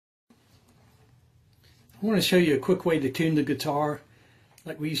I want to show you a quick way to tune the guitar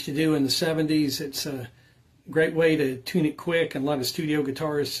like we used to do in the 70s. It's a great way to tune it quick, and a lot of studio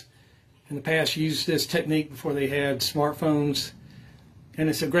guitarists in the past used this technique before they had smartphones. And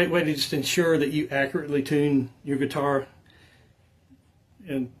it's a great way to just ensure that you accurately tune your guitar.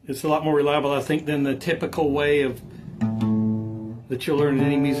 And it's a lot more reliable, I think, than the typical way of that you'll learn in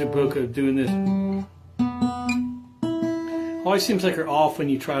any music book of doing this. Always seems like you're off when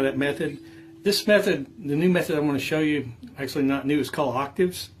you try that method. This method, the new method I want to show you, actually not new, it's called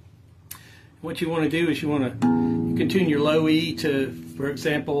octaves. What you want to do is you can tune your low E to, for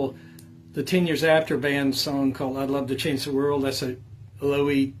example, the 10 Years After band song called I'd Love to Change the World. That's a low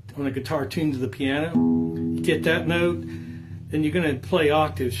E on a guitar tuned to the piano. You get that note, then you're going to play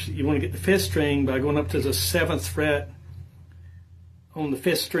octaves. You want to get the 5th string by going up to the 7th fret on the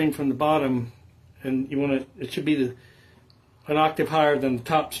 5th string from the bottom, and you want to, it should be an octave higher than the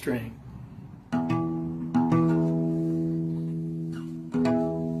top string.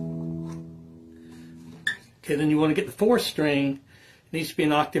 Okay, then you want to get the 4th string. It needs to be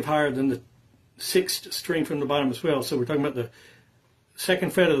an octave higher than the 6th string from the bottom as well. So we're talking about the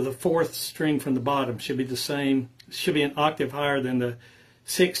 2nd fret of the 4th string from the bottom. Should be the same. It should be an octave higher than the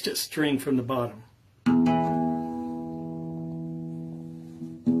 6th string from the bottom.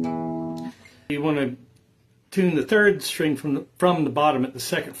 You want to tune the 3rd string from the bottom at the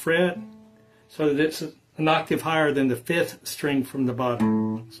 2nd fret, so that it's an octave higher than the 5th string from the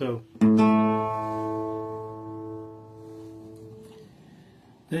bottom. So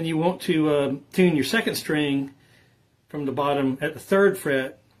then you want to tune your 2nd string from the bottom at the 3rd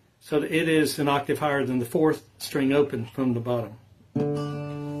fret, so that it is an octave higher than the 4th string open from the bottom.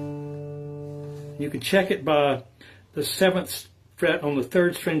 You can check it by the 7th fret on the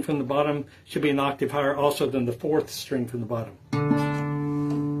 3rd string from the bottom should be an octave higher also than the 4th string from the bottom.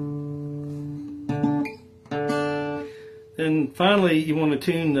 Then finally you want to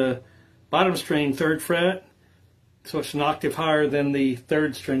tune the bottom string 3rd fret so it's an octave higher than the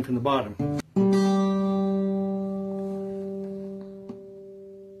 3rd string from the bottom.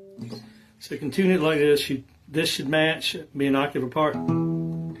 So you can tune it like this. This should match, be an octave apart.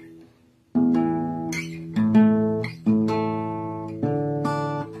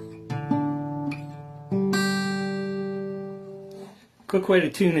 Quick way to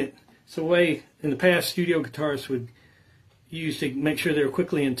tune it. It's a way in the past studio guitarists would use to make sure they're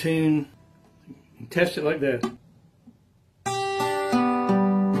quickly in tune. You test it like that.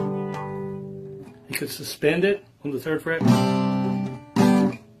 You could suspend it on the 3rd fret.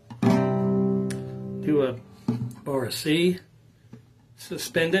 Do a bar of C.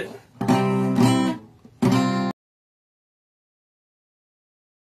 Suspend it.